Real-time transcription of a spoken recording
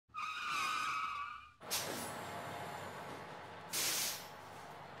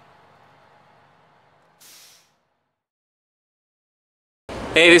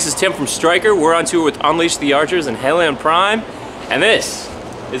Hey, this is Tim from Striker. We're on tour with Unleash the Archers and Helion Prime, and this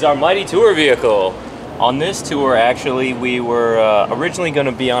is our mighty tour vehicle. On this tour, actually, we were originally going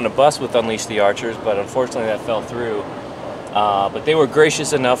to be on a bus with Unleash the Archers, but unfortunately that fell through. But they were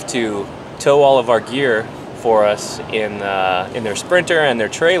gracious enough to tow all of our gear for us in their Sprinter and their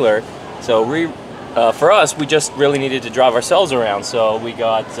trailer. So for us, we just really needed to drive ourselves around. So we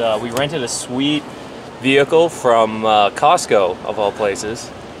rented a sweet vehicle from Costco, of all places.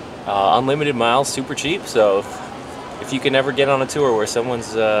 Unlimited miles, super cheap. So if you can ever get on a tour where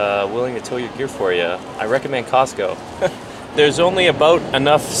someone's willing to tow your gear for you, I recommend Costco. There's only about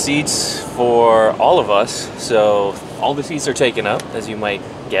enough seats for all of us, so all the seats are taken up, as you might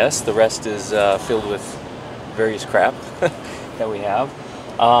guess. The rest is filled with various crap that we have.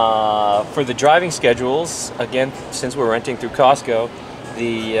 For the driving schedules, again, since we're renting through Costco,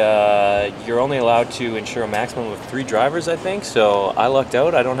 you're only allowed to insure a maximum of 3 drivers, I think. So I lucked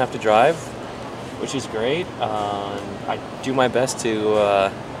out; I don't have to drive, which is great. I do my best to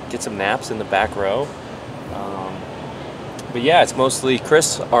get some naps in the back row. But yeah, it's mostly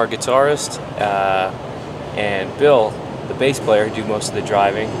Chris, our guitarist, and Bill, the bass player, who do most of the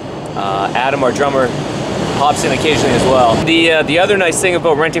driving. Adam, our drummer, hops in occasionally as well. The other nice thing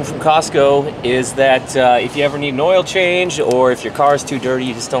about renting from Costco is that if you ever need an oil change, or if your car is too dirty,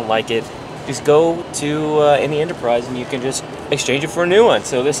 you just don't like it, just go to any enterprise and you can just exchange it for a new one.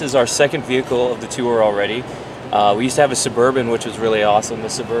 So this is our second vehicle of the tour already. We used to have a Suburban, which was really awesome. The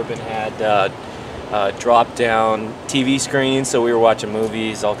Suburban had drop-down TV screens, so we were watching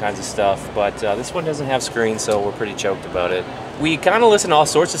movies, all kinds of stuff. But this one doesn't have screens, so we're pretty choked about it. We kind of listen to all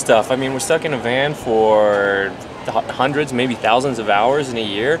sorts of stuff. I mean, we're stuck in a van for hundreds, maybe thousands of hours in a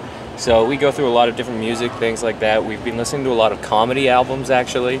year. So we go through a lot of different music, things like that. We've been listening to a lot of comedy albums,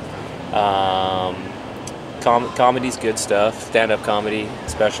 actually. Comedy's good stuff, stand-up comedy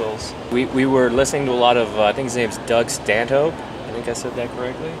specials. We were listening to a lot of, I think his name's Doug Stanhope. I think I said that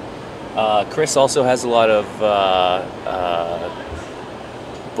correctly. Chris also has a lot of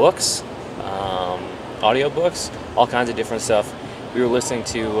books, audiobooks, all kinds of different stuff. We were listening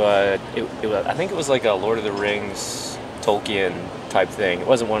to, I think it was like a Lord of the Rings, Tolkien type thing. It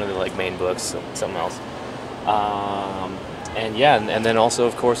wasn't one of the main books, something else. And yeah, and then also,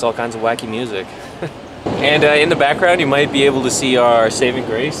 of course, all kinds of wacky music. And in the background, you might be able to see our saving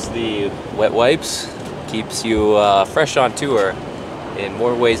grace, the wet wipes. Keeps you fresh on tour in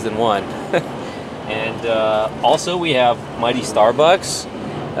more ways than one. And also we have mighty Starbucks.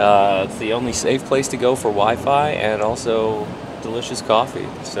 It's the only safe place to go for Wi-Fi, and also delicious coffee.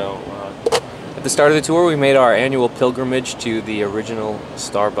 So at the start of the tour, we made our annual pilgrimage to the original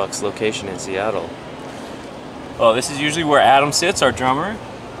Starbucks location in Seattle. Well, this is usually where Adam sits, our drummer,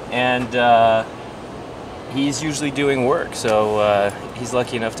 and he's usually doing work. So he's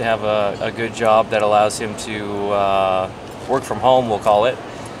lucky enough to have a good job that allows him to work from home, we'll call it.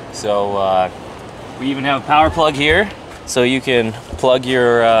 So we even have a power plug here, so you can plug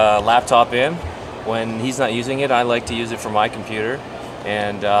your laptop in. When he's not using it, I like to use it for my computer,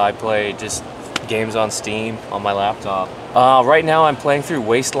 and I play just games on Steam on my laptop. Right now I'm playing through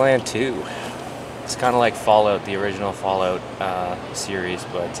Wasteland 2. It's kind of like Fallout, the original Fallout series,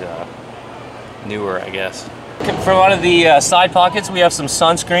 but newer, I guess. From one of the side pockets, we have some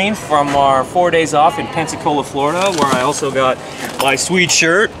sunscreen from our 4 days off in Pensacola, Florida, where I also got my sweet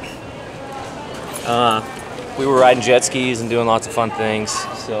shirt. We were riding jet skis and doing lots of fun things.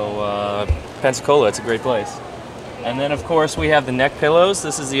 So Pensacola, it's a great place. And then, of course, we have the neck pillows.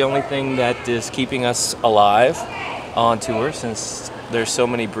 This is the only thing that is keeping us alive on tour, since there's so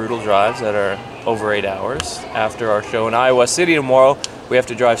many brutal drives that are over 8 hours. After our show in Iowa City tomorrow, we have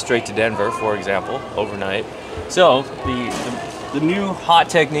to drive straight to Denver, for example, overnight. So the new hot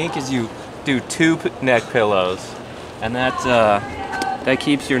technique is you do 2 neck pillows, and that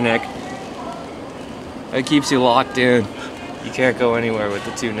keeps your neck, that keeps you locked in. You can't go anywhere with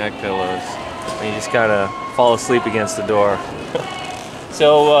the 2 neck pillows, and you just kind of fall asleep against the door.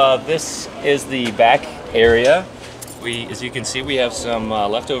 So this is the back area. As you can see, we have some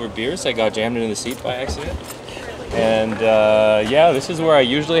leftover beers that got jammed into the seat by accident. And yeah, this is where I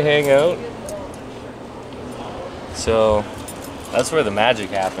usually hang out. So that's where the magic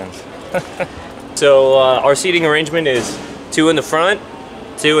happens. So our seating arrangement is 2 in the front,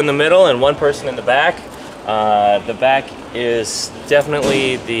 2 in the middle, and 1 person in the back. The back is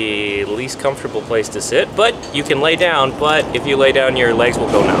definitely the least comfortable place to sit, but you can lay down, but if you lay down, your legs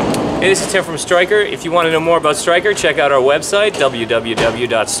will go numb. Hey, this is Tim from Striker. If you want to know more about Striker, check out our website,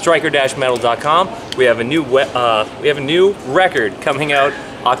 www.striker-metal.com. We have a new record coming out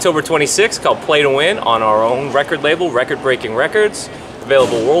October 26th called Play to Win on our own record label, Record Breaking Records.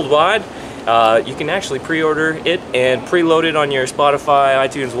 available worldwide. You can actually pre-order it and preload it on your Spotify,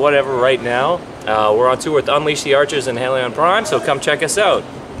 iTunes, whatever right now. We're on tour with Unleash the Archers and Helion Prime, so come check us out.